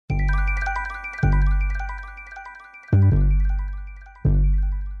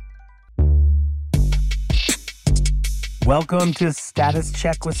Welcome to Status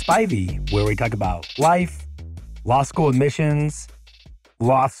Check with Spivey, where we talk about life, law school admissions,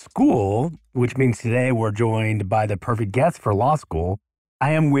 law school, which means today we're joined by the perfect guest for law school.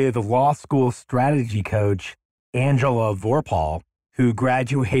 I am with law school strategy coach Angela Vorpahl, who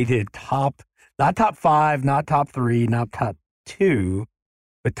graduated not top 5, not top 3, not top 2,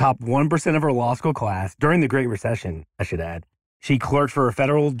 but top 1% of her law school class during the Great Recession, I should add. She clerked for a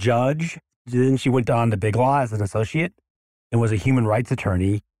federal judge. Then she went on to Big Law as an associate and was a human rights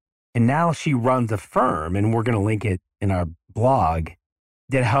attorney. And now she runs a firm, and we're going to link it in our blog,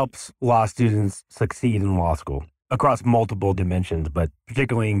 that helps law students succeed in law school across multiple dimensions, but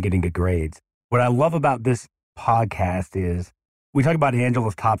particularly in getting good grades. What I love about this podcast is we talk about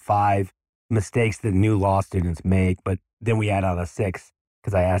Angela's top 5 mistakes that new law students make, but then we add on a 6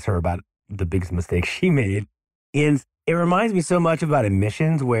 because I asked her about the biggest mistake she made. And it reminds me so much about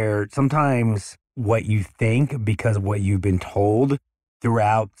admissions, where sometimes what you think because of what you've been told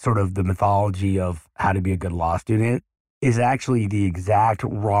throughout sort of the mythology of how to be a good law student is actually the exact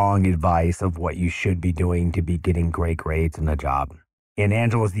wrong advice of what you should be doing to be getting great grades in a job. And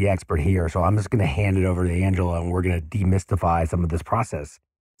Angela's the expert here, so I'm just going to hand it over to Angela, and we're going to demystify some of this process.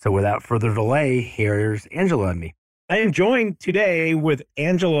 So without further delay, here's Angela and me. I am joined today with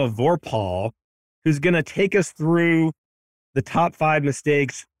Angela Vorpahl, who's going to take us through the top 5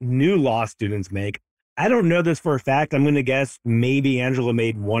 mistakes new law students make. I don't know this for a fact. I'm going to guess maybe Angela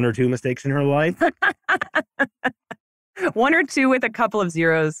made 1 or 2 mistakes in her life. 1 or 2 with a couple of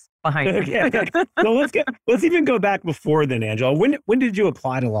zeros behind it. Okay. So let's even go back before then, Angela. When did you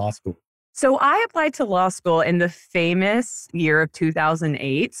apply to law school? So I applied to law school in the famous year of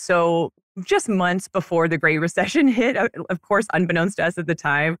 2008. So just months before the Great Recession hit, of course, unbeknownst to us at the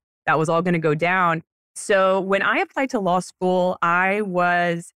time, that was all going to go down. So when I applied to law school, I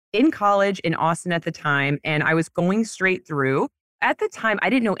was in college in Austin at the time, and I was going straight through. At the time, I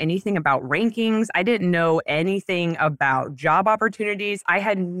didn't know anything about rankings. I didn't know anything about job opportunities. I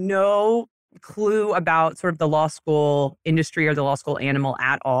had no clue about sort of the law school industry or the law school animal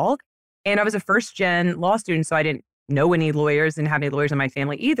at all. And I was a first-gen law student, so I didn't know any lawyers and have any lawyers in my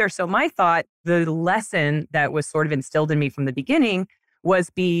family either. So my thought, the lesson that was sort of instilled in me from the beginning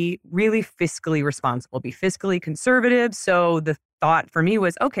was be really fiscally responsible, be fiscally conservative. So the thought for me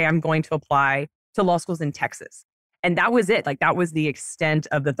was, okay, I'm going to apply to law schools in Texas. And that was it. Like, that was the extent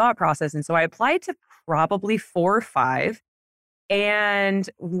of the thought process. And so I applied to probably 4 or 5. And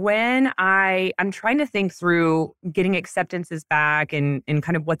when I'm trying to think through getting acceptances back and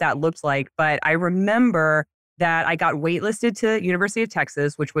kind of what that looked like. But I remember that I got waitlisted to University of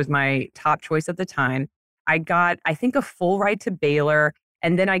Texas, which was my top choice at the time. I got, I think, a full ride to Baylor,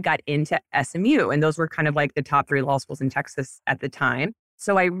 and then I got into SMU. And those were kind of like the top 3 law schools in Texas at the time.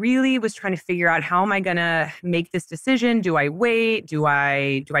 So I really was trying to figure out, how am I going to make this decision? Do I wait? Do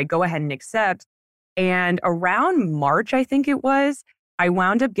I go ahead and accept? And around March, I think it was, I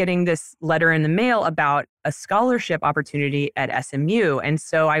wound up getting this letter in the mail about a scholarship opportunity at SMU. And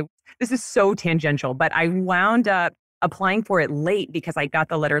so this is so tangential, but I wound up applying for it late because I got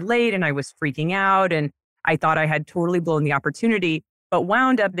the letter late and I was freaking out and I thought I had totally blown the opportunity, but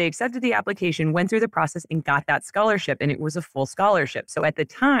wound up, they accepted the application, went through the process and got that scholarship, and it was a full scholarship. So at the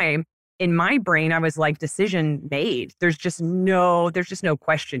time, in my brain, I was like, decision made. There's just no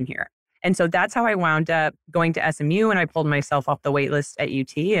question here. And so that's how I wound up going to SMU, and I pulled myself off the wait list at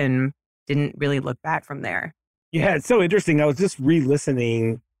UT and didn't really look back from there. Yeah, it's so interesting. I was just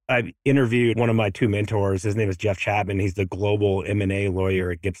re-listening. I interviewed one of my 2 mentors. His name is Jeff Chapman. He's the global M&A lawyer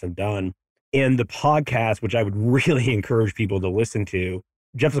at Gibson Dunn. In the podcast, which I would really encourage people to listen to,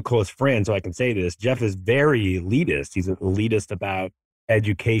 Jeff's a close friend, so I can say this. Jeff is very elitist. He's elitist about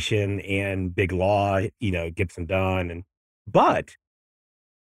education and big law, Gibson Dunn. But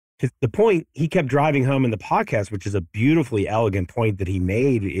the point he kept driving home in the podcast, which is a beautifully elegant point that he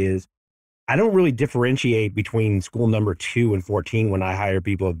made, is I don't really differentiate between school number 2 and 14 when I hire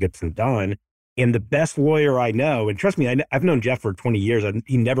people at Gibson Dunn. And the best lawyer I know, and trust me, I've known Jeff for 20 years, and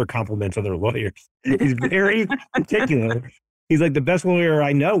he never compliments other lawyers. He's very particular. He's like, the best lawyer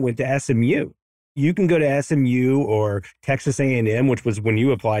I know went to SMU. You can go to SMU or Texas A&M, which was when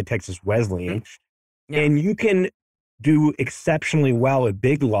you applied, Texas Wesleyan, and you can do exceptionally well at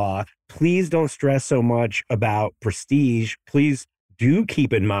big law. Please don't stress so much about prestige. Please do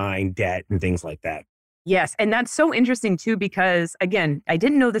keep in mind debt and things like that. Yes. And that's so interesting too, because again, I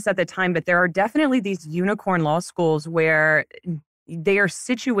didn't know this at the time, but there are definitely these unicorn law schools where they are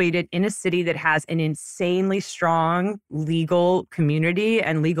situated in a city that has an insanely strong legal community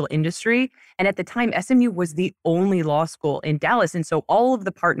and legal industry. And at the time, SMU was the only law school in Dallas. And so all of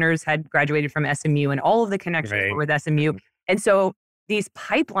the partners had graduated from SMU and all of the connections were Right. with SMU. And so these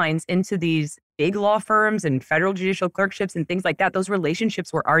pipelines into these big law firms and federal judicial clerkships and things like that, those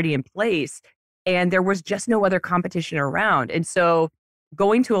relationships were already in place. And there was just no other competition around. And so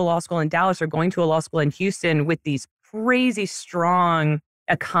going to a law school in Dallas or going to a law school in Houston with these crazy strong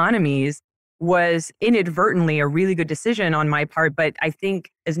economies was inadvertently a really good decision on my part. But I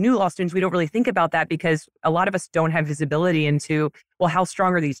think as new law students, we don't really think about that because a lot of us don't have visibility into, well, how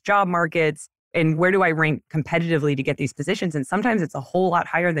strong are these job markets and where do I rank competitively to get these positions? And sometimes it's a whole lot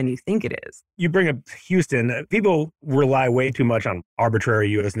higher than you think it is. You bring up Houston. People rely way too much on arbitrary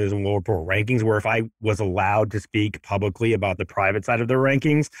U.S. News and World Report rankings, where if I was allowed to speak publicly about the private side of their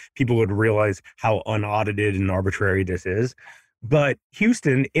rankings, people would realize how unaudited and arbitrary this is. But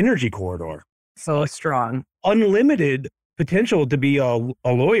Houston, energy corridor, So strong. unlimited potential to be a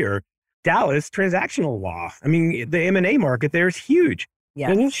lawyer. Dallas, transactional law. I mean, the M&A market there is huge.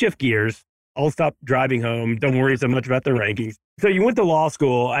 Yeah. We'll shift gears. I'll stop driving home. Don't worry so much about the rankings. So you went to law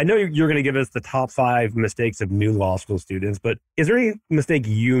school. I know you're going to give us the top 5 mistakes of new law school students, but is there any mistake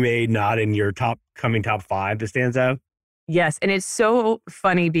you made not in your top 5 that stands out? Yes. And it's so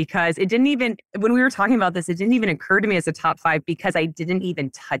funny because it didn't even, when we were talking about this, it didn't even occur to me as a top 5 because I didn't even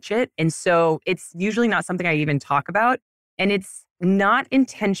touch it. And so it's usually not something I even talk about. And it's not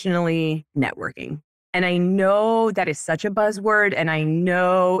intentionally networking. And I know that is such a buzzword and I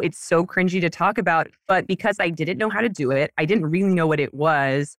know it's so cringy to talk about, but because I didn't know how to do it, I didn't really know what it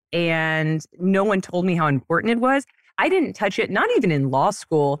was, and no one told me how important it was. I didn't touch it, not even in law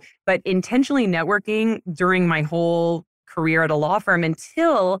school, but intentionally networking during my whole career at a law firm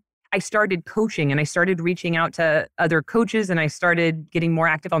until I started coaching and I started reaching out to other coaches and I started getting more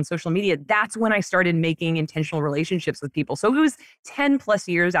active on social media. That's when I started making intentional relationships with people. So it was 10 plus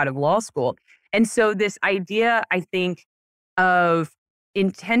years out of law school. And so this idea, I think, of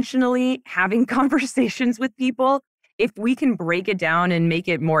intentionally having conversations with people, if we can break it down and make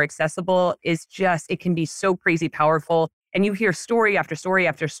it more accessible, is just, it can be so crazy powerful. And you hear story after story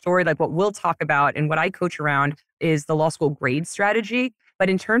after story, like what we'll talk about and what I coach around is the law school grade strategy. But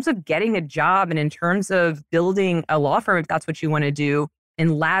in terms of getting a job and in terms of building a law firm, if that's what you want to do,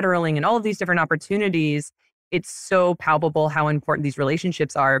 and lateraling and all of these different opportunities, it's so palpable how important these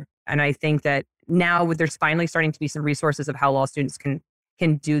relationships are. And I think that now there's finally starting to be some resources of how law students can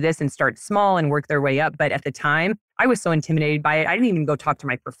do this and start small and work their way up. But at the time, I was so intimidated by it, I didn't even go talk to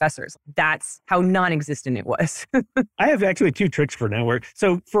my professors. That's how non-existent it was. I have actually 2 tricks for network.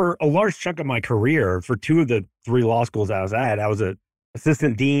 So for a large chunk of my career, for 2 of the 3 law schools I was at, I was an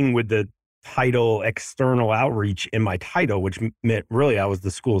assistant dean with the title external outreach in my title, which meant really I was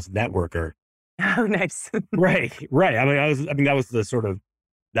the school's networker. Oh, nice. Right.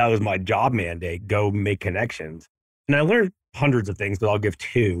 That was my job mandate, go make connections. And I learned hundreds of things, but I'll give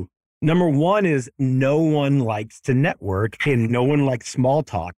 2. Number 1 is no one likes to network and no one likes small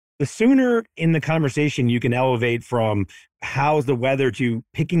talk. The sooner in the conversation you can elevate from how's the weather to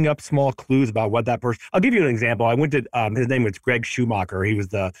picking up small clues about what that person. I'll give you an example. I went to, his name was Greg Schumacher. He was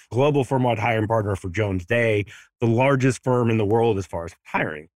the global firm-wide hiring partner for Jones Day, the largest firm in the world as far as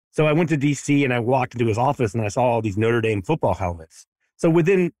hiring. So I went to DC and I walked into his office and I saw all these Notre Dame football helmets. So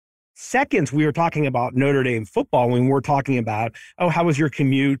within seconds, we were talking about Notre Dame football when we were talking about, oh, how was your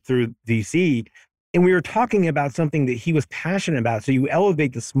commute through DC? And we were talking about something that he was passionate about. So you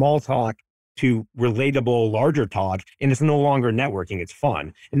elevate the small talk to relatable, larger talk, and it's no longer networking. It's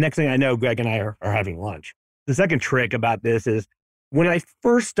fun. And next thing I know, Greg and I are having lunch. The second trick about this is when I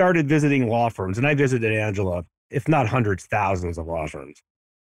first started visiting law firms, and I visited Angela, if not hundreds, thousands of law firms.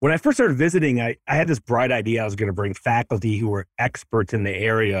 When I first started visiting, I had this bright idea I was going to bring faculty who were experts in the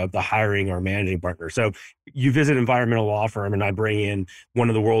area of the hiring or managing partner. So you visit an environmental law firm and I bring in one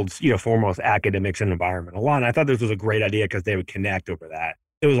of the world's foremost academics in environmental law. And I thought this was a great idea because they would connect over that.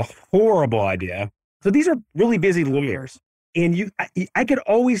 It was a horrible idea. So these are really busy lawyers. And I could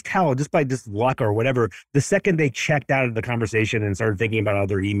always tell just by just luck or whatever, the second they checked out of the conversation and started thinking about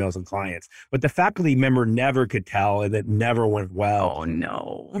other emails and clients. But the faculty member never could tell, and it never went well. Oh,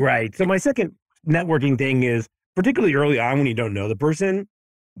 no. Right. So my second networking thing is, particularly early on when you don't know the person,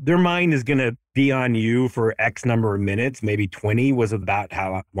 their mind is going to be on you for X number of minutes, maybe 20 was about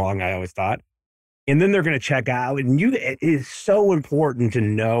how long I always thought. And then they're going to check out. And it is so important to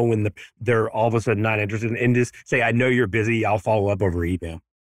know when they're all of a sudden not interested and just say, I know you're busy. I'll follow up over email.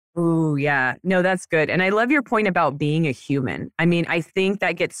 Ooh, yeah. No, that's good. And I love your point about being a human. I mean, I think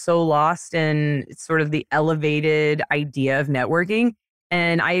that gets so lost in sort of the elevated idea of networking.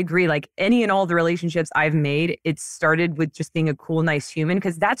 And I agree, like any and all the relationships I've made, it started with just being a cool, nice human,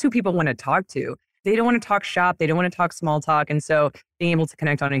 because that's who people want to talk to. They don't want to talk shop, they don't want to talk small talk. And so being able to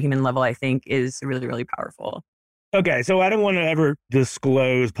connect on a human level, I think, is really, really powerful. Okay, so I don't want to ever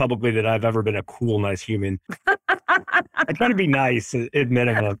disclose publicly that I've ever been a cool, nice human. I try to be nice at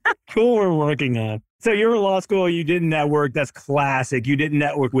minimum. Cool, we're working on. So you're in law school, you didn't network. That's classic. You didn't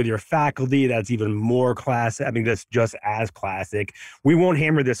network with your faculty. That's even more classic. I mean, that's just as classic. We won't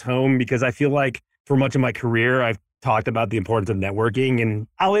hammer this home because I feel like for much of my career, I've talked about the importance of networking. And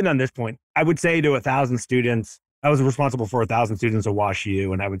I'll end on this point. I would say to 1,000 students, I was responsible for 1,000 students at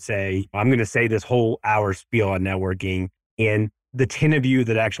WashU. And I would say, I'm going to say this whole hour spiel on networking. And the 10 of you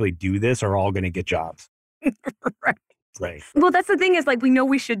that actually do this are all going to get jobs. Right. Right. Well, that's the thing is like we know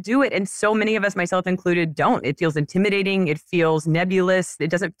we should do it. And so many of us, myself included, don't. It feels intimidating. It feels nebulous. It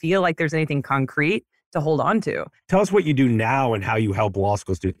doesn't feel like there's anything concrete to hold on to. Tell us what you do now and how you help law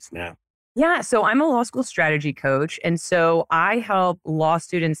school students now. Yeah. So I'm a law school strategy coach. And so I help law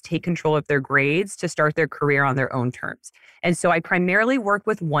students take control of their grades to start their career on their own terms. And so I primarily work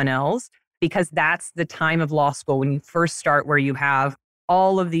with 1Ls because that's the time of law school when you first start, where you have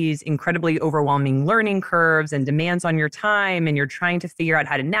all of these incredibly overwhelming learning curves and demands on your time, and you're trying to figure out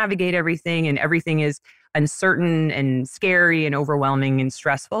how to navigate everything, and everything is uncertain and scary and overwhelming and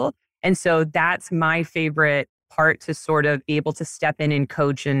stressful. And so that's my favorite part, to sort of be able to step in and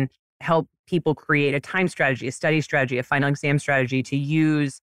coach and help people create a time strategy, a study strategy, a final exam strategy, to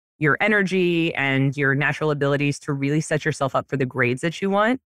use your energy and your natural abilities to really set yourself up for the grades that you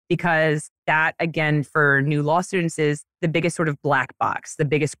want. Because that, again, for new law students is the biggest sort of black box. The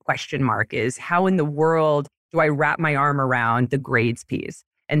biggest question mark is, how in the world do I wrap my arm around the grades piece?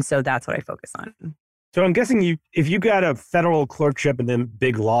 And so that's what I focus on. So I'm guessing if you got a federal clerkship and then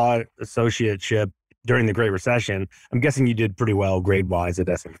big law associateship during the Great Recession, I'm guessing you did pretty well grade-wise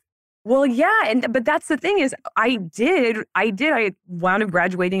at SM. Well, yeah. But that's the thing is I wound up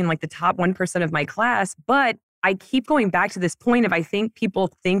graduating in like the top 1% of my class, but I keep going back to this point of, I think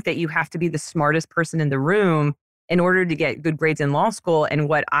people think that you have to be the smartest person in the room in order to get good grades in law school. And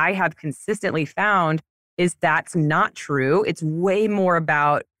what I have consistently found is that's not true. It's way more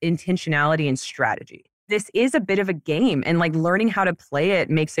about intentionality and strategy. This is a bit of a game, and like learning how to play it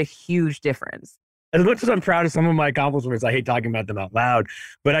makes a huge difference. As much as I'm proud of some of my accomplishments, I hate talking about them out loud,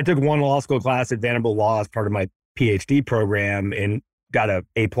 but I took one law school class at Vanderbilt Law as part of my PhD program and got a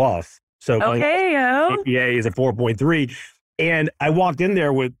A+. So okay, GPA is a 4.3. And I walked in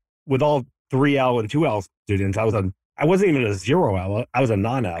there with all 3L and 2L students. I wasn't even a 0L. I was a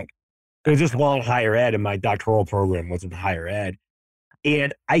non-L. It was just long higher ed, and my doctoral program was in higher ed.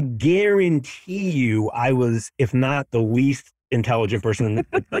 And I guarantee you I was, if not the least intelligent person in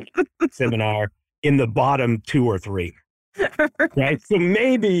the seminar, in the bottom 2 or 3. Right? So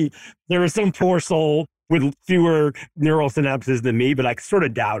maybe there was some poor soul with fewer neural synapses than me, but I sort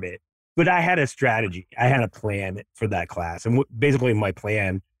of doubt it. But I had a strategy. I had a plan for that class. And basically my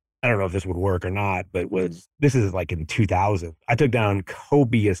plan, I don't know if this would work or not, but this is like in 2000. I took down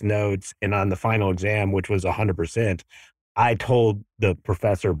copious notes, and on the final exam, which was 100%, I told the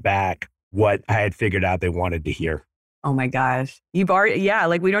professor back what I had figured out they wanted to hear. Oh my gosh.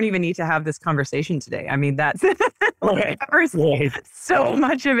 Like we don't even need to have this conversation today. I mean, that's so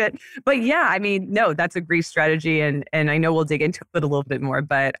much of it. But yeah, I mean, no, that's a great strategy. And I know we'll dig into it a little bit more,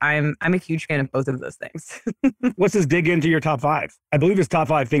 but I'm a huge fan of both of those things. Let's just dig into your top 5. I believe it's top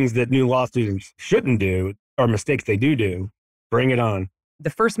 5 things that new law students shouldn't do, or mistakes they do. Bring it on. The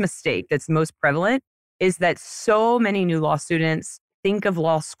first mistake that's most prevalent is that so many new law students think of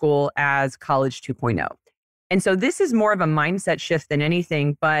law school as college 2.0. And so this is more of a mindset shift than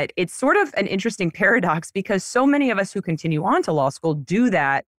anything, but it's sort of an interesting paradox because so many of us who continue on to law school do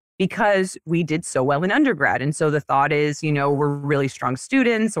that because we did so well in undergrad. And so the thought is, we're really strong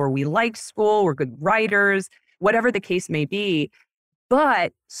students, or we liked school, we're good writers, whatever the case may be.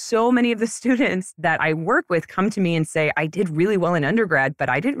 But so many of the students that I work with come to me and say, I did really well in undergrad, but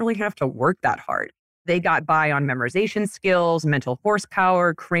I didn't really have to work that hard. They got by on memorization skills, mental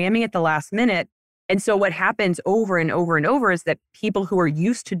horsepower, cramming at the last minute. And so what happens over and over and over is that people who are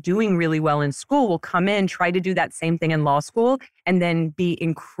used to doing really well in school will come in, try to do that same thing in law school, and then be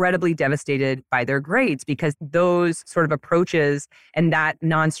incredibly devastated by their grades because those sort of approaches and that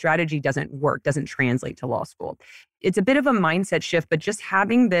non-strategy doesn't work, doesn't translate to law school. It's a bit of a mindset shift, but just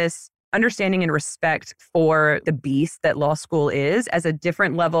having this understanding and respect for the beast that law school is as a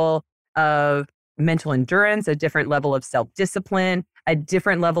different level of mental endurance, a different level of self-discipline, a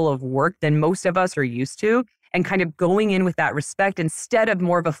different level of work than most of us are used to, and kind of going in with that respect instead of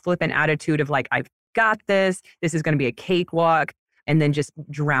more of a flippant attitude of like, I've got this is going to be a cakewalk, and then just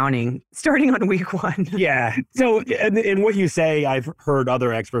drowning starting on week one. Yeah. So, and what you say, I've heard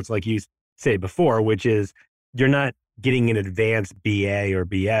other experts like you say before, which is you're not getting an advanced BA or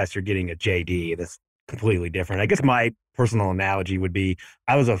BS, you're getting a JD. That's completely different. I guess my personal analogy would be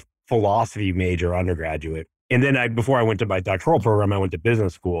I was a philosophy major undergraduate. And then before I went to my doctoral program, I went to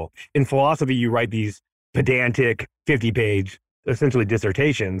business school. In philosophy, you write these pedantic 50-page, essentially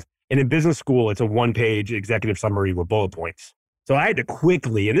dissertations. And in business school, it's a 1-page executive summary with bullet points. So I had to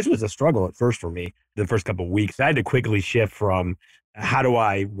quickly, and this was a struggle at first for me, the first couple of weeks, I had to quickly shift from how do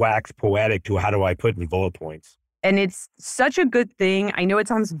I wax poetic to how do I put in bullet points. And it's such a good thing. I know it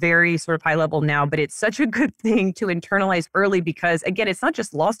sounds very sort of high level now, but it's such a good thing to internalize early because, again, it's not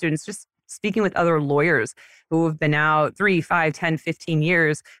just law students, just speaking with other lawyers who have been out 3, 5, 10, 15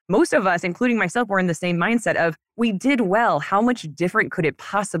 years. Most of us, including myself, were in the same mindset of we did well. How much different could it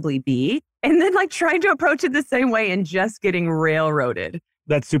possibly be? And then like trying to approach it the same way and just getting railroaded.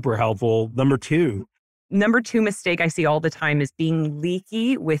 That's super helpful. Number two mistake I see all the time is being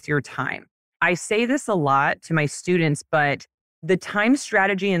leaky with your time. I say this a lot to my students, but the time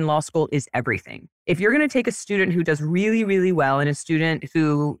strategy in law school is everything. If you're going to take a student who does really, really well and a student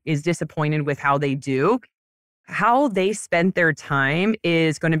who is disappointed with how they do, how they spent their time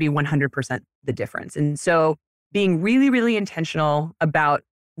is going to be 100% the difference. And so being really, really intentional about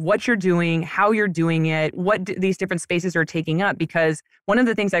what you're doing, how you're doing it, what these different spaces are taking up. Because one of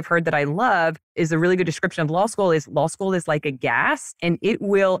the things I've heard that I love is a really good description of law school is like a gas, and it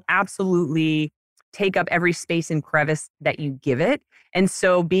will absolutely take up every space and crevice that you give it. And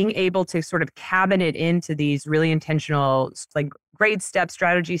so being able to sort of cabin it into these really intentional, like grade steps,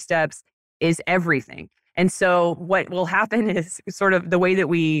 strategy steps is everything. And so what will happen is sort of the way that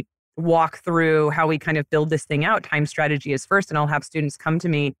we walk through how we kind of build this thing out. Time strategy is first, and I'll have students come to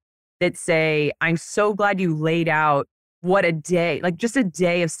me that say, I'm so glad you laid out what a day, like just a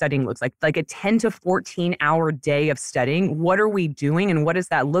day of studying looks like a 10 to 14 hour day of studying. What are we doing and what does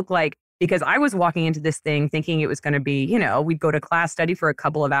that look like? Because I was walking into this thing thinking it was going to be, we'd go to class, study for a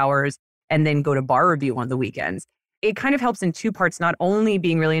couple of hours, and then go to bar review on the weekends. It kind of helps in two parts, not only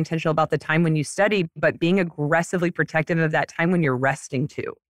being really intentional about the time when you study, but being aggressively protective of that time when you're resting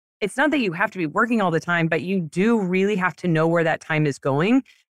too. It's not that you have to be working all the time, but you do really have to know where that time is going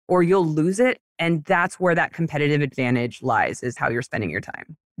or you'll lose it. And that's where that competitive advantage lies, is how you're spending your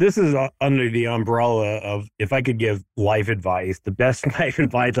time. This is under the umbrella of, if I could give life advice, the best life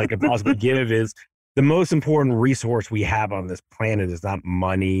advice I could possibly give is the most important resource we have on this planet is not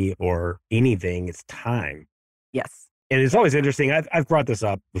money or anything, it's time. Yes. And it's always interesting. I've brought this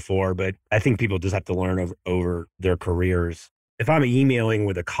up before, but I think people just have to learn over their careers. If I'm emailing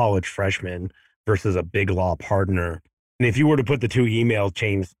with a college freshman versus a big law partner, and if you were to put the two email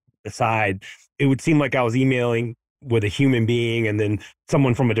chains aside, it would seem like I was emailing with a human being and then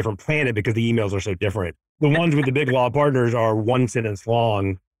someone from a different planet because the emails are so different. The ones with the big law partners are 1 sentence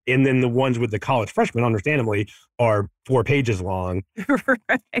long. And then the ones with the college freshmen, understandably, are 4 pages long.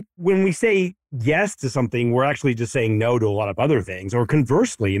 Right. When we say yes to something, we're actually just saying no to a lot of other things. Or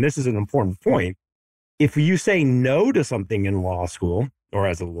conversely, and this is an important point, if you say no to something in law school or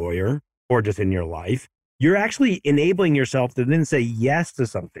as a lawyer or just in your life, you're actually enabling yourself to then say yes to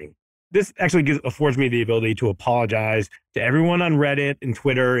something. This actually affords me the ability to apologize to everyone on Reddit and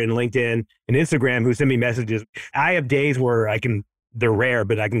Twitter and LinkedIn and Instagram who send me messages. I have days where they're rare,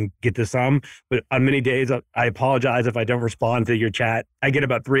 but I can get to some. But on many days, I apologize if I don't respond to your chat. I get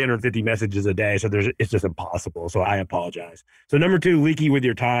about 350 messages a day, so it's just impossible. So I apologize. So number 2, leaky with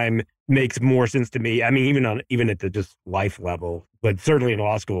your time makes more sense to me. I mean, even at the just life level, but certainly in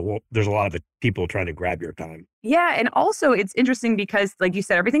law school, there's a lot of people trying to grab your time. Yeah. And also it's interesting because, like you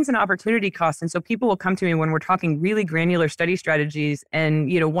said, everything's an opportunity cost. And so people will come to me when we're talking really granular study strategies.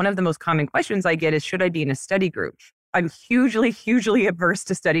 And, one of the most common questions I get is, should I be in a study group? I'm hugely, hugely averse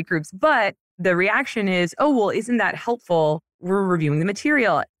to study groups, but the reaction is, oh, well, isn't that helpful? We're reviewing the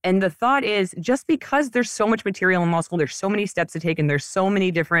material. And the thought is, just because there's so much material in law school, there's so many steps to take, and there's so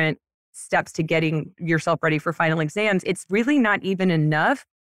many different steps to getting yourself ready for final exams, it's really not even enough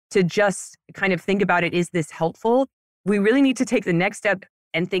to just kind of think about it. Is this helpful? We really need to take the next step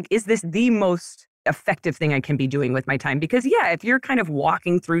and think, is this the most effective thing I can be doing with my time? Because if you're kind of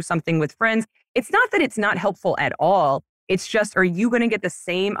walking through something with friends, it's not that it's not helpful at all. It's just, are you going to get the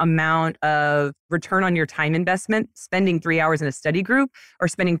same amount of return on your time investment spending 3 hours in a study group or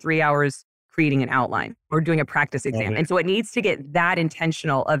spending 3 hours creating an outline or doing a practice exam. Okay. And so it needs to get that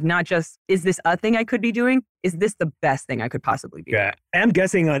intentional of not just, is this a thing I could be doing? Is this the best thing I could possibly be doing? Yeah. I'm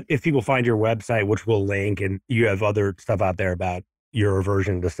guessing if people find your website, which we'll link, and you have other stuff out there about your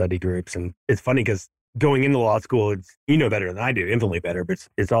aversion to study groups. And it's funny because going into law school, it's, you know better than I do, infinitely better, but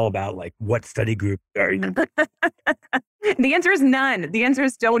it's all about like, what study group are you? The answer is none. The answer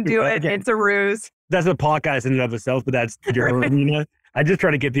is don't do it. Okay. It's a ruse. That's a podcast in and of itself, but that's your Right. you know. I just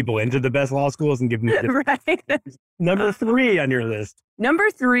try to get people into the best law schools and give them Right. number 3 on your list. Number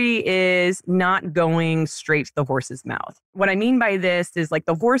 3 is not going straight to the horse's mouth. What I mean by this is like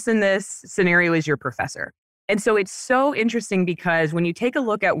the horse in this scenario is your professor. And so it's so interesting because when you take a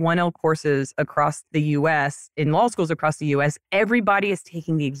look at 1L courses across the US, in law schools across the US, everybody is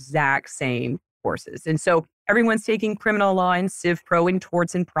taking the exact same courses. And so everyone's taking criminal law and civ pro and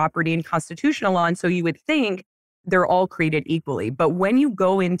torts and property and constitutional law. And so you would think they're all created equally. But when you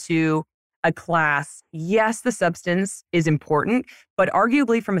go into a class, yes, the substance is important, but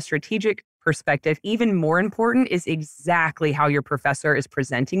arguably from a strategic perspective, even more important is exactly how your professor is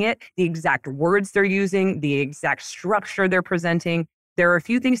presenting it, the exact words they're using, the exact structure they're presenting. There are a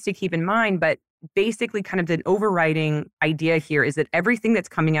few things to keep in mind, but basically kind of the overriding idea here is that everything that's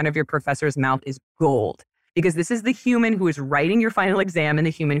coming out of your professor's mouth is gold, because this is the human who is writing your final exam and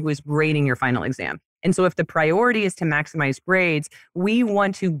the human who is grading your final exam. And so if the priority is to maximize grades, we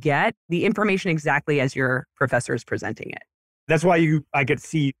want to get the information exactly as your professor is presenting it. That's why I could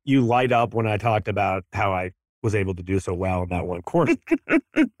see you light up when I talked about how I was able to do so well in that one course.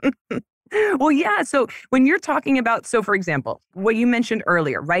 Well, yeah. So when you're talking about, so for example, what you mentioned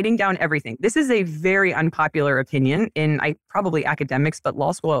earlier, writing down everything, this is a very unpopular opinion in probably academics, but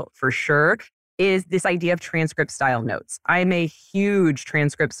law school for sure, is this idea of transcript style notes. I'm a huge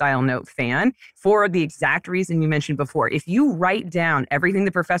transcript style note fan for the exact reason you mentioned before. If you write down everything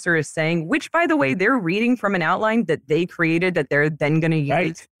the professor is saying, which by the way, they're reading from an outline that they created that they're then going to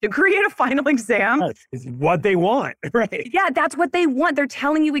use to create a final exam. It's what they want, right? Yeah, that's what they want. They're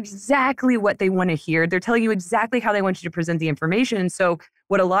telling you exactly what they want to hear. They're telling you exactly how they want you to present the information. And so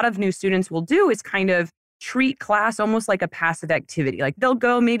what a lot of new students will do is kind of treat class almost like a passive activity. Like they'll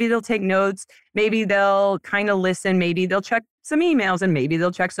go, maybe they'll take notes, maybe they'll kind of listen, maybe they'll check some emails, and maybe they'll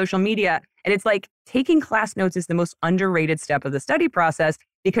check social media. And it's like taking class notes is the most underrated step of the study process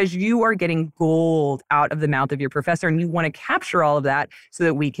because you are getting gold out of the mouth of your professor, and you want to capture all of that so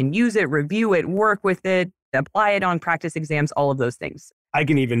that we can use it, review it, work with it, apply it on practice exams, all of those things. I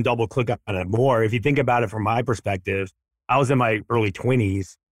can even double click on it more. If you think about it from my perspective, I was in my early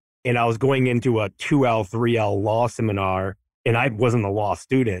 20s. And I was going into a 2L, 3L law seminar, and I wasn't a law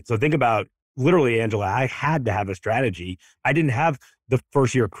student. So think about, literally, Angela, I had to have a strategy. I didn't have the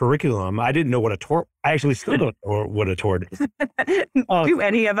first year curriculum. I didn't know what a tort, I actually still don't know what a tort is. Do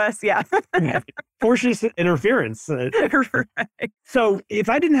any of us? Yeah. Tortious interference. Right. So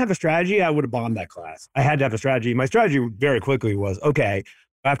if I didn't have a strategy, I would have bombed that class. I had to have a strategy. My strategy very quickly was, okay,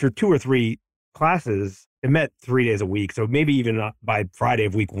 after 2 or 3 classes, it met 3 days a week. So maybe even by Friday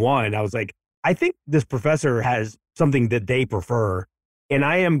of week 1, I was like, I think this professor has something that they prefer. And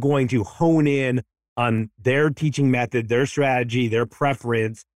I am going to hone in on their teaching method, their strategy, their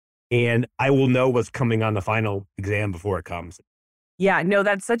preference. And I will know what's coming on the final exam before it comes. Yeah, no,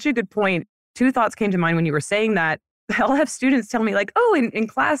 that's such a good point. 2 thoughts came to mind when you were saying that. I'll have students tell me like, oh, in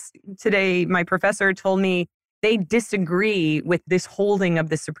class today, my professor told me they disagree with this holding of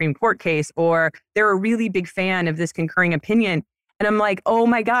the Supreme Court case, or they're a really big fan of this concurring opinion. And I'm like, oh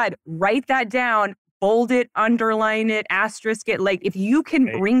my God, write that down, bold it, underline it, asterisk it. Like if you can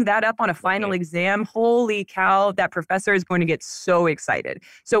bring that up on a final exam, holy cow, that professor is going to get so excited.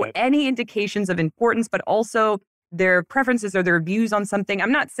 So any indications of importance, but also their preferences or their views on something.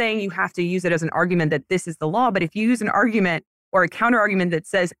 I'm not saying you have to use it as an argument that this is the law, but if you use an argument or a counter argument that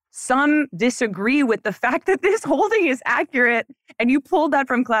says some disagree with the fact that this holding is accurate, and you pulled that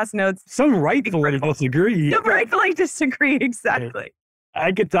from class notes. Some rightfully disagree. Some rightfully disagree, exactly.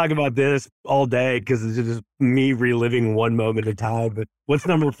 I could talk about this all day because it's just me reliving one moment at a time. But what's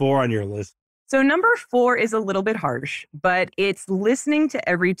number 4 on your list? So number 4 is a little bit harsh, but it's listening to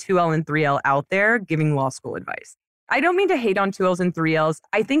every 2L and 3L out there giving law school advice. I don't mean to hate on 2Ls and 3Ls.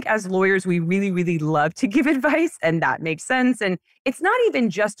 I think as lawyers, we really, really love to give advice, and that makes sense. And it's not even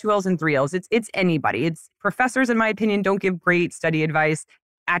just 2Ls and 3Ls. It's anybody. It's professors, in my opinion, don't give great study advice,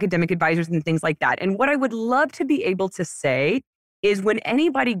 academic advisors and things like that. And what I would love to be able to say is when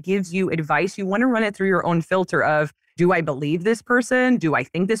anybody gives you advice, you want to run it through your own filter of, do I believe this person? Do I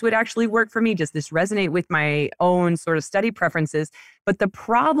think this would actually work for me? Does this resonate with my own sort of study preferences? But the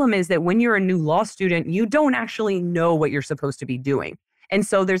problem is that when you're a new law student, you don't actually know what you're supposed to be doing. And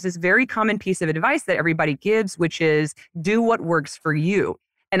so there's this very common piece of advice that everybody gives, which is do what works for you.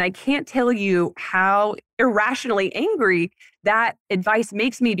 And I can't tell you how irrationally angry that advice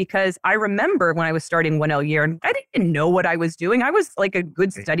makes me, because I remember when I was starting 1L year and I didn't know what I was doing. I was like a good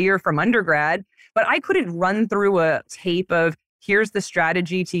studier from undergrad, but I couldn't run through a tape of here's the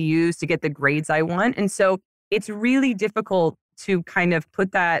strategy to use to get the grades I want. And so it's really difficult to kind of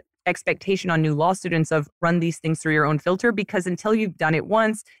put that expectation on new law students of run these things through your own filter, because until you've done it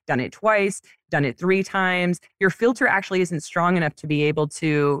once, done it twice, done it 3 times, your filter actually isn't strong enough to be able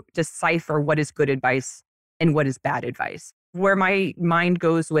to decipher what is good advice and what is bad advice. Where my mind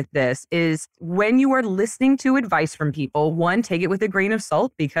goes with this is when you are listening to advice from people, one, take it with a grain of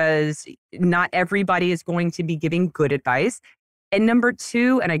salt, because not everybody is going to be giving good advice. And number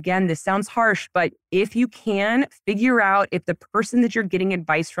 2, and again, this sounds harsh, but if you can figure out if the person that you're getting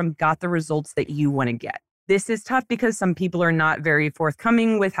advice from got the results that you want to get. This is tough because some people are not very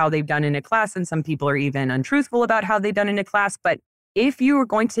forthcoming with how they've done in a class, and some people are even untruthful about how they've done in a class. But if you are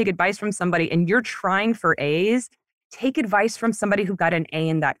going to take advice from somebody and you're trying for A's, take advice from somebody who got an A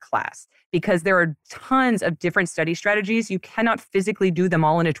in that class, because there are tons of different study strategies. You cannot physically do them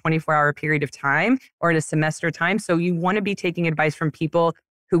all in a 24-hour period of time or in a semester time. So you want to be taking advice from people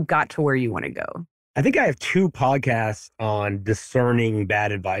who got to where you want to go. I think I have 2 podcasts on discerning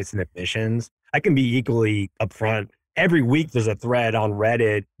bad advice and admissions. I can be equally upfront. Every week there's a thread on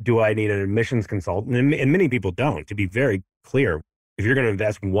Reddit, do I need an admissions consultant? And many people don't, to be very clear. If you're going to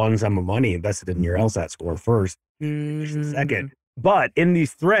invest one sum of money, invest it in your LSAT score first, second. But in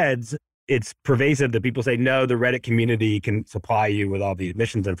these threads, it's pervasive that people say, no, the Reddit community can supply you with all the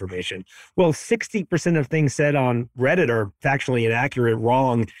admissions information. Well, 60% of things said on Reddit are factually inaccurate,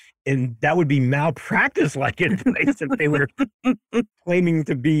 wrong, and that would be malpractice-like advice if they were claiming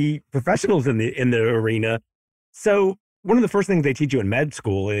to be professionals in the arena. So one of the first things they teach you in med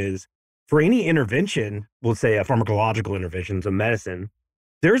school is for any intervention, we'll say a pharmacological intervention, so medicine,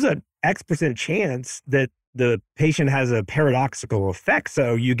 there's an X% chance that the patient has a paradoxical effect.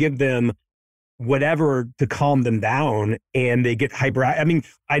 So you give them whatever to calm them down and they get I mean,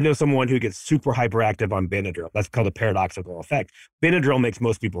 I know someone who gets super hyperactive on Benadryl. That's called a paradoxical effect. Benadryl makes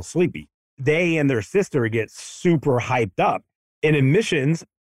most people sleepy. They and their sister get super hyped up. In admissions,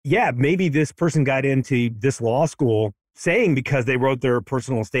 yeah, maybe this person got into this law school saying because they wrote their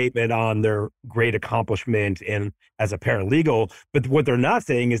personal statement on their great accomplishment and as a paralegal, but what they're not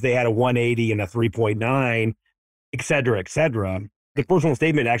saying is they had a 180 and a 3.9, et cetera, et cetera. The personal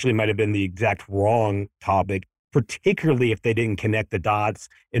statement actually might have been the exact wrong topic, particularly if they didn't connect the dots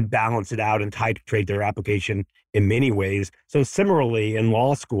and balance it out and titrate their application in many ways. So similarly in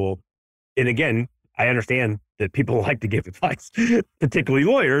law school, and again, I understand that people like to give advice, particularly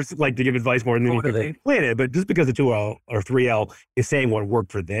lawyers like to give advice more than anything planet. But just because a 2L or 3L is saying what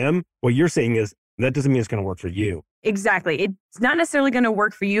worked for them, what you're saying is that doesn't mean it's going to work for you. Exactly. It's not necessarily going to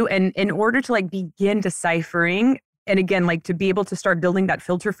work for you. And in order to begin deciphering, and again, to be able to start building that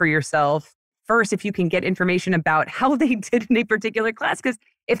filter for yourself, first, if you can get information about how they did in a particular class, because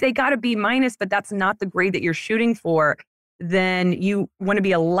if they got a B-, but that's not the grade that you're shooting for, then you want to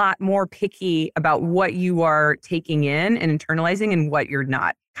be a lot more picky about what you are taking in and internalizing and what you're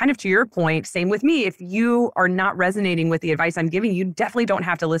not. Kind of to your point, same with me. If you are not resonating with the advice I'm giving, you definitely don't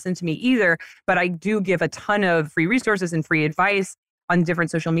have to listen to me either. But I do give a ton of free resources and free advice on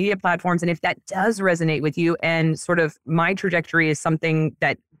different social media platforms. And if that does resonate with you and sort of my trajectory is something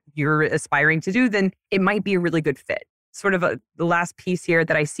that you're aspiring to do, then it might be a really good fit. Sort of the last piece here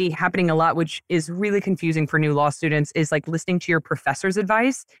that I see happening a lot, which is really confusing for new law students, is listening to your professor's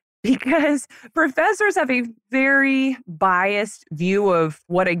advice, because professors have a very biased view of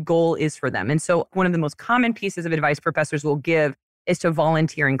what a goal is for them. And so one of the most common pieces of advice professors will give is to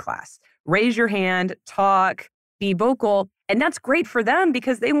volunteer in class. Raise your hand, talk, be vocal. And that's great for them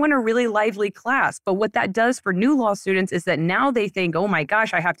because they want a really lively class. But what that does for new law students is that now they think, oh my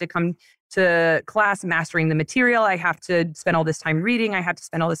gosh, I have to come to class mastering the material. I have to spend all this time reading. I have to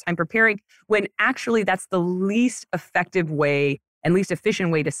spend all this time preparing, when actually that's the least effective way and least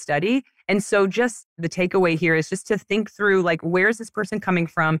efficient way to study. And so just the takeaway here is just to think through, where is this person coming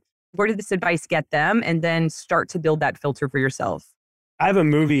from? Where did this advice get them? And then start to build that filter for yourself. I have a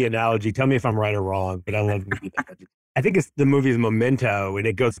movie analogy. Tell me if I'm right or wrong, but I love movie analogy. I think the movie is Memento, and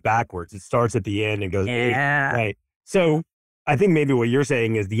it goes backwards. It starts at the end and goes, right. So I think maybe what you're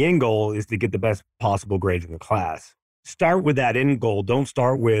saying is the end goal is to get the best possible grades in the class. Start with that end goal. Don't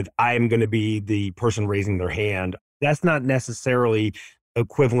start with, I am going to be the person raising their hand. That's not necessarily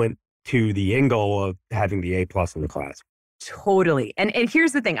equivalent to the end goal of having the A+ in the class. Totally. And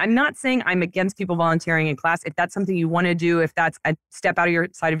here's the thing. I'm not saying I'm against people volunteering in class. If that's something you want to do, if that's a step out of your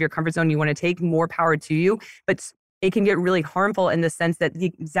side of your comfort zone, you want to take, more power to you. But it can get really harmful in the sense that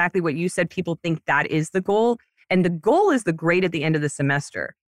exactly what you said, people think that is the goal. And the goal is the grade at the end of the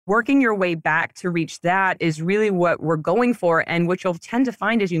semester. Working your way back to reach that is really what we're going for. And what you'll tend to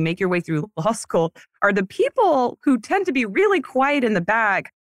find as you make your way through law school are the people who tend to be really quiet in the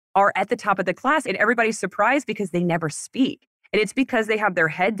back are at the top of the class, and everybody's surprised because they never speak. And it's because they have their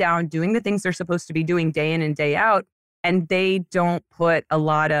head down doing the things they're supposed to be doing day in and day out. And they don't put a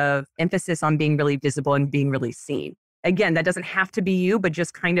lot of emphasis on being really visible and being really seen. Again, that doesn't have to be you, but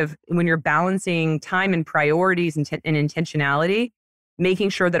just kind of when you're balancing time and priorities and intentionality, making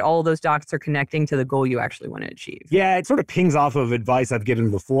sure that all of those dots are connecting to the goal you actually want to achieve. Yeah, it sort of pings off of advice I've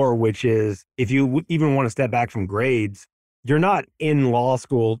given before, which is if you even want to step back from grades, you're not in law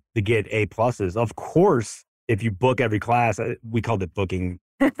school to get A pluses. Of course, if you book every class, we called it booking.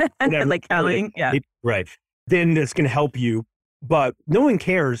 Like counting, yeah. Right. Then this can help you. But no one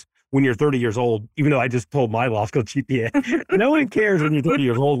cares when you're 30 years old, even though I just told my law school GPA. No one cares when you're 30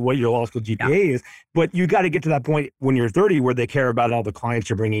 years old what your law school GPA is. But you got to get to that point when you're 30 where they care about all the clients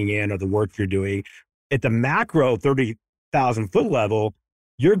you're bringing in or the work you're doing. At the macro 30,000 foot level,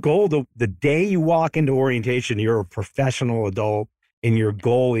 your goal, the day you walk into orientation, you're a professional adult, and your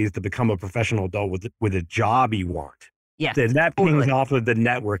goal is to become a professional adult with a job you want. Yes, Then that totally. pings off of the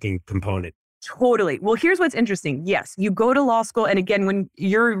networking component. Totally. Well, here's what's interesting. Yes, you go to law school. And again, when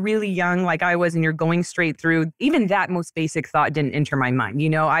you're really young, like I was, and you're going straight through, even that most basic thought didn't enter my mind.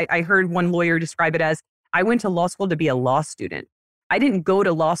 I heard one lawyer describe it as, I went to law school to be a law student. I didn't go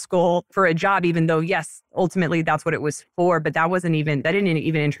to law school for a job, even though, yes, ultimately that's what it was for. But that didn't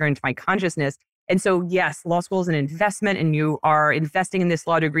even enter into my consciousness. And so, yes, law school is an investment, and you are investing in this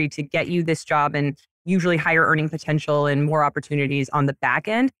law degree to get you this job and usually higher earning potential and more opportunities on the back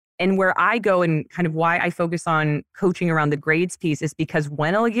end. And where I go and kind of why I focus on coaching around the grades piece is because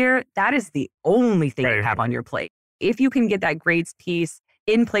when a year, that is the only thing you have on your plate. If you can get that grades piece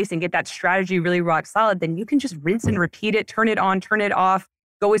in place and get that strategy really rock solid, then you can just rinse and repeat it, turn it on, turn it off,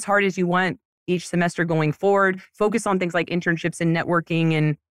 go as hard as you want each semester going forward, focus on things like internships and networking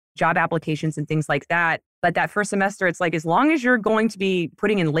and job applications and things like that. But that first semester, it's like, as long as you're going to be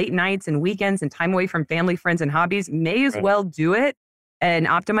putting in late nights and weekends and time away from family, friends, and hobbies, may as well do it and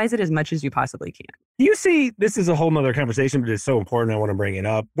optimize it as much as you possibly can. You see, this is a whole nother conversation, but it's so important. I want to bring it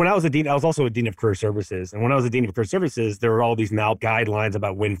up. When I was a dean, I was also a dean of career services. And when I was a dean of career services, there were all these guidelines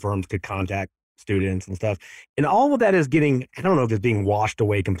about when firms could contact students and stuff. And all of that is getting, I don't know if it's being washed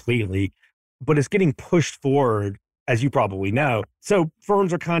away completely, but it's getting pushed forward, as you probably know. So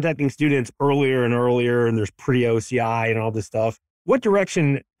firms are contacting students earlier and earlier, and there's pre-OCI and all this stuff. What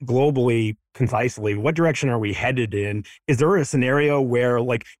direction globally, concisely, what direction are we headed in? Is there a scenario where,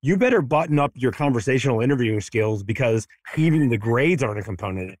 like, you better button up your conversational interviewing skills because even the grades aren't a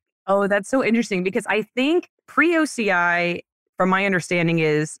component? Oh, that's so interesting, because I think pre-OCI, from my understanding,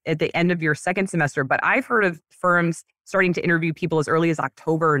 is at the end of your second semester. But I've heard of firms starting to interview people as early as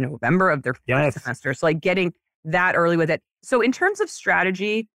October or November of their first semester. So like getting that early with it. So in terms of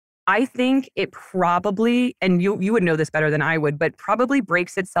strategy, I think it probably, and you would know this better than I would, but probably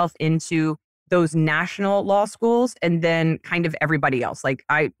breaks itself into those national law schools and then kind of everybody else. Like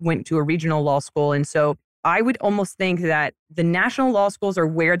I went to a regional law school. And so I would almost think that the national law schools are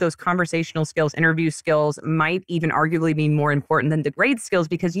where those conversational skills, interview skills might even arguably be more important than the grade skills,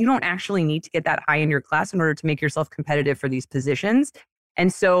 because you don't actually need to get that high in your class in order to make yourself competitive for these positions.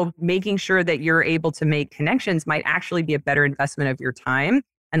 And so making sure that you're able to make connections might actually be a better investment of your time,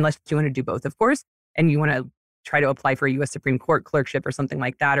 unless you want to do both, of course, and you want to try to apply for a U.S. Supreme Court clerkship or something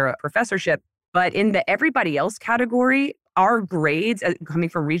like that, or a professorship. But in the everybody else category, our grades coming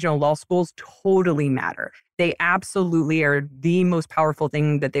from regional law schools totally matter. They absolutely are the most powerful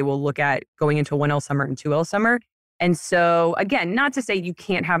thing that they will look at going into 1L summer and 2L summer. And so, again, not to say you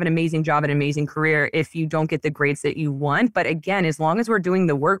can't have an amazing job, an amazing career if you don't get the grades that you want. But again, as long as we're doing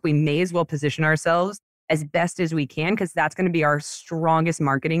the work, we may as well position ourselves as best as we can, because that's going to be our strongest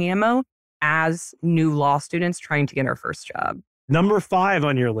marketing ammo as new law students trying to get our first job. Number 5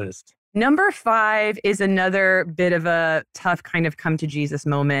 on your list. Number 5 is another bit of a tough kind of come to Jesus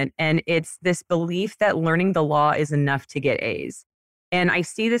moment. And it's this belief that learning the law is enough to get A's. And I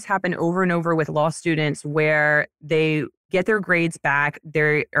see this happen over and over with law students where they get their grades back,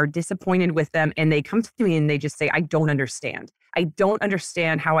 they are disappointed with them, and they come to me and they just say, I don't understand. I don't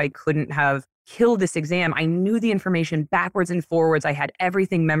understand how I couldn't have killed this exam. I knew the information backwards and forwards. I had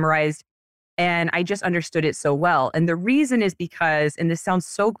everything memorized, and I just understood it so well. And the reason is because, and this sounds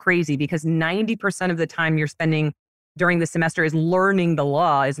so crazy, because 90% of the time you're spending during the semester is learning the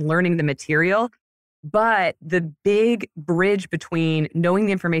law, is learning the material. But the big bridge between knowing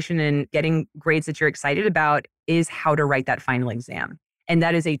the information and getting grades that you're excited about is how to write that final exam. And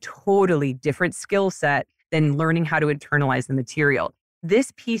that is a totally different skill set than learning how to internalize the material.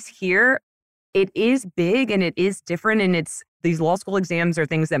 This piece here, it is big and it is different. And these law school exams are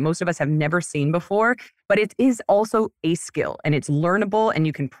things that most of us have never seen before, but it is also a skill and it's learnable and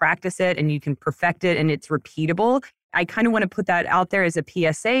you can practice it and you can perfect it and it's repeatable. I kind of want to put that out there as a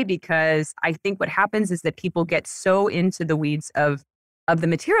PSA because I think what happens is that people get so into the weeds of the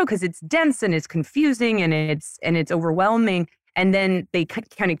material because it's dense and it's confusing and it's overwhelming. And then they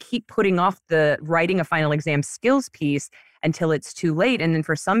kind of keep putting off the writing a final exam skills piece until it's too late. And then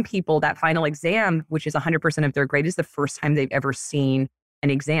for some people, that final exam, which is 100% of their grade, is the first time they've ever seen an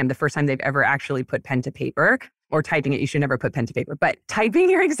exam, the first time they've ever actually put pen to paper or typing it. You should never put pen to paper, but typing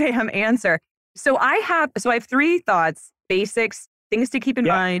your exam answer. So I have 3 thoughts, basics, things to keep in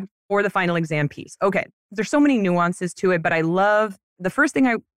mind for the final exam piece. Okay, there's so many nuances to it, but the first thing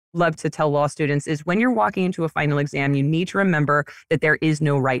I love to tell law students is when you're walking into a final exam, you need to remember that there is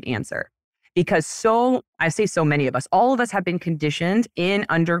no right answer. Because I say so many of us, all of us have been conditioned in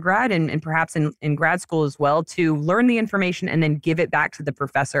undergrad and perhaps in grad school as well to learn the information and then give it back to the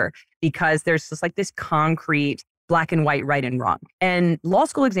professor because there's just like this concrete black and white, right and wrong. And law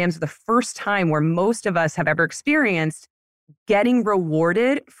school exams are the first time where most of us have ever experienced getting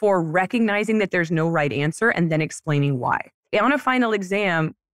rewarded for recognizing that there's no right answer and then explaining why. On a final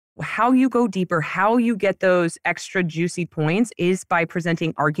exam, how you go deeper, how you get those extra juicy points is by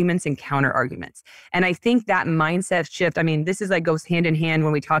presenting arguments and counter arguments. And I think that mindset shift, this goes hand in hand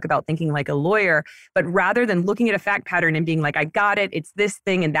when we talk about thinking like a lawyer, but rather than looking at a fact pattern and being like, I got it, it's this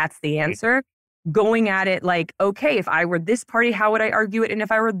thing and that's the answer. Going at it like, okay, if I were this party, how would I argue it? And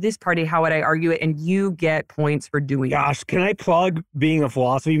if I were this party, how would I argue it? And you get points for doing it. Gosh, can I plug being a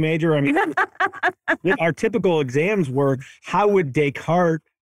philosophy major? Our typical exams were, how would Descartes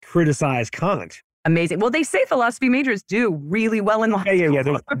criticize Kant? Amazing. Well, they say philosophy majors do really well in law. Yeah.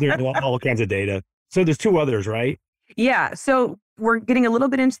 There's all kinds of data. So there's 2 others, right? Yeah. So we're getting a little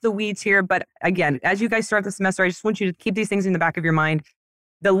bit into the weeds here. But again, as you guys start the semester, I just want you to keep these things in the back of your mind.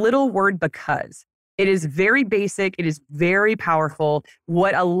 The little word because. It is very basic. It is very powerful.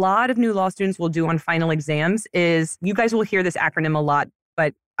 What a lot of new law students will do on final exams is, you guys will hear this acronym a lot,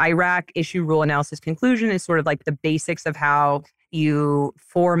 but IRAC, issue, rule, analysis, conclusion, is sort of like the basics of how you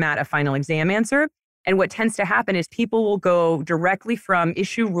format a final exam answer. And what tends to happen is people will go directly from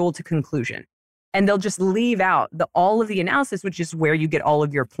issue, rule to conclusion. And they'll just leave out all of the analysis, which is where you get all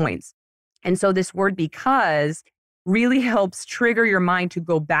of your points. And so this word because really helps trigger your mind to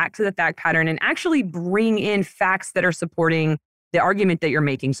go back to the fact pattern and actually bring in facts that are supporting the argument that you're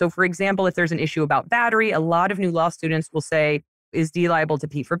making. So for example, if there's an issue about battery, a lot of new law students will say, is D liable to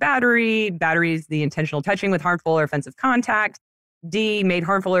P for battery? Battery is the intentional touching with harmful or offensive contact. D made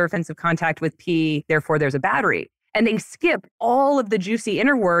harmful or offensive contact with P, therefore there's a battery. And they skip all of the juicy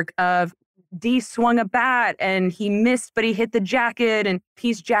inner work of D swung a bat and he missed, but he hit the jacket, and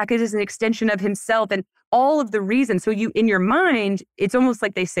P's jacket is an extension of himself, and all of the reasons. So you, in your mind, it's almost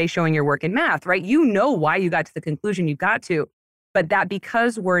like they say showing your work in math, right? You know why you got to the conclusion you got to, but that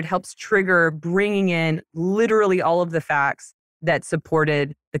because word helps trigger bringing in literally all of the facts that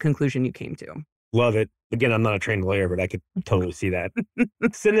supported the conclusion you came to. Love it. Again, I'm not a trained lawyer, but I could totally see that.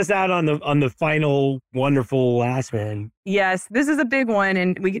 Send us out on the final wonderful last one. Yes, this is a big one,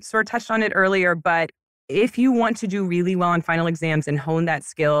 and we sort of touched on it earlier, but if you want to do really well on final exams and hone that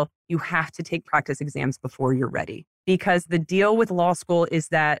skill, you have to take practice exams before you're ready. Because the deal with law school is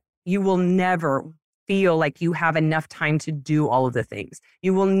that you will never feel like you have enough time to do all of the things.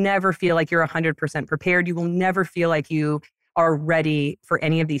 You will never feel like you're 100% prepared. You will never feel like you are ready for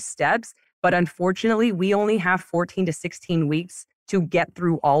any of these steps. But unfortunately, we only have 14 to 16 weeks to get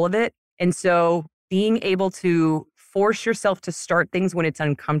through all of it. And so being able to force yourself to start things when it's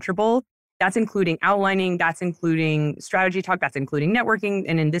uncomfortable, that's including outlining, that's including strategy talk, that's including networking.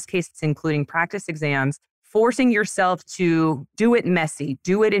 And in this case, it's including practice exams. Forcing yourself to do it messy,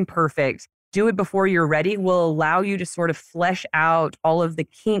 do it imperfect, do it before you're ready will allow you to sort of flesh out all of the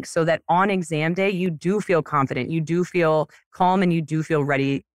kinks so that on exam day, you do feel confident, you do feel calm, and you do feel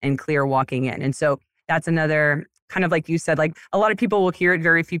ready and clear walking in. And so that's another kind of, like you said, like a lot of people will hear it,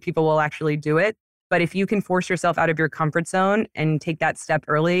 very few people will actually do it. But if you can force yourself out of your comfort zone and take that step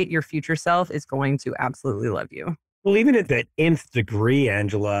early, your future self is going to absolutely love you. Well, even at the nth degree,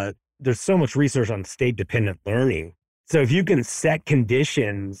 Angela, there's so much research on state-dependent learning. So if you can set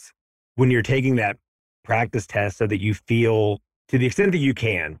conditions when you're taking that practice test so that you feel, to the extent that you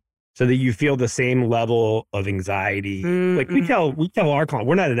can, so that you feel the same level of anxiety. Like we tell our client,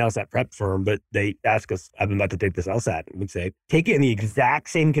 we're not an LSAT prep firm, but they ask us, I'm about to take this LSAT. And we say, take it in the exact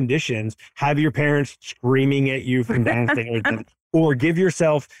same conditions, have your parents screaming at you from downstairs, or give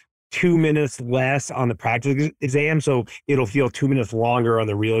yourself 2 minutes less on the practice exam. So it'll feel 2 minutes longer on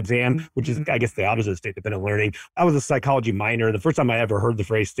the real exam, which is, I guess, the opposite of state-dependent learning. I was a psychology minor. The first time I ever heard the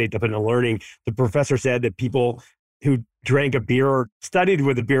phrase state-dependent learning, the professor said that people who drank a beer or studied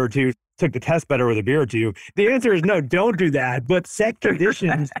with a beer or two took the test better with a beer or two. The answer is no, don't do that. But set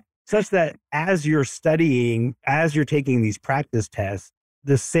conditions such that as you're studying, as you're taking these practice tests,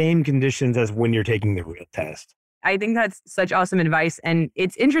 the same conditions as when you're taking the real test. I think that's such awesome advice. And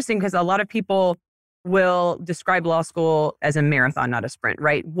it's interesting because a lot of people will describe law school as a marathon, not a sprint,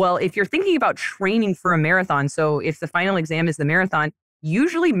 right? Well, if you're thinking about training for a marathon, so if the final exam is the marathon,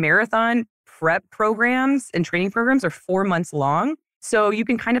 usually marathon prep programs and training programs are 4 months long. So you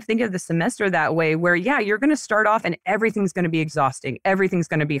can kind of think of the semester that way where, yeah, you're going to start off and everything's going to be exhausting. Everything's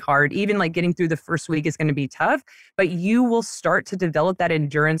going to be hard. Even like getting through the first week is going to be tough, but you will start to develop that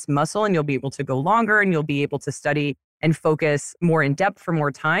endurance muscle and you'll be able to go longer and you'll be able to study and focus more in depth for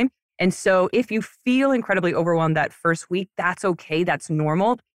more time. And so if you feel incredibly overwhelmed that first week, that's okay. That's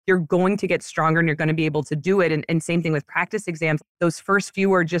normal. You're going to get stronger and you're going to be able to do it. And same thing with practice exams. Those first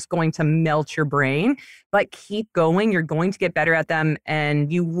few are just going to melt your brain, but keep going. You're going to get better at them.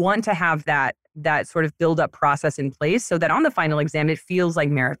 And you want to have that sort of build up process in place so that on the final exam, it feels like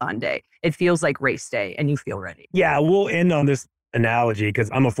marathon day. It feels like race day and you feel ready. Yeah, we'll end on this analogy because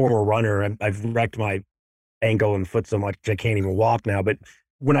I'm a former runner. I've wrecked my ankle and foot so much I can't even walk now. But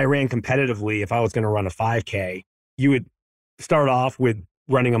when I ran competitively, if I was going to run a 5K, you would start off with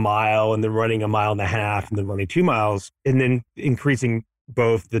running a mile and then running a mile and a half and then running 2 miles and then increasing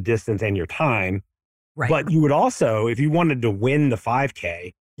both the distance and your time. Right. But you would also, if you wanted to win the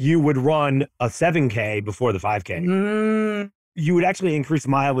 5K, you would run a 7K before the 5K. You would actually increase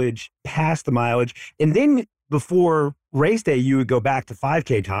mileage past the mileage. And then before race day, you would go back to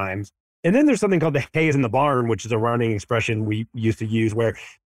 5K times. And then there's something called the hay is in the barn, which is a running expression we used to use where,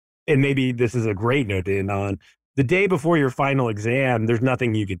 and maybe this is a great note to end on, the day before your final exam, there's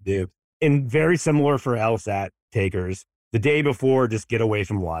nothing you could do. And very similar for LSAT takers, the day before, just get away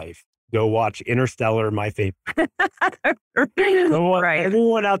from life. Go watch Interstellar, my favorite. Right.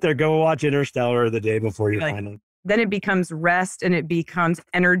 Everyone out there, go watch Interstellar the day before your final. Then it becomes rest and it becomes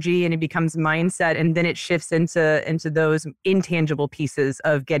energy and it becomes mindset. And then it shifts into those intangible pieces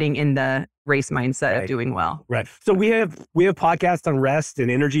of getting in the race mindset of doing well. Right. So we have podcasts on rest and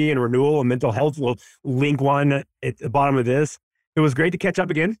energy and renewal and mental health. We'll link one at the bottom of this. It was great to catch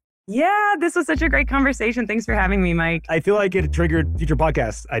up again. Yeah, this was such a great conversation. Thanks for having me, Mike. I feel like it triggered future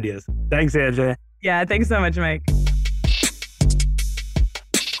podcast ideas. Thanks, Angela. Yeah, thanks so much, Mike.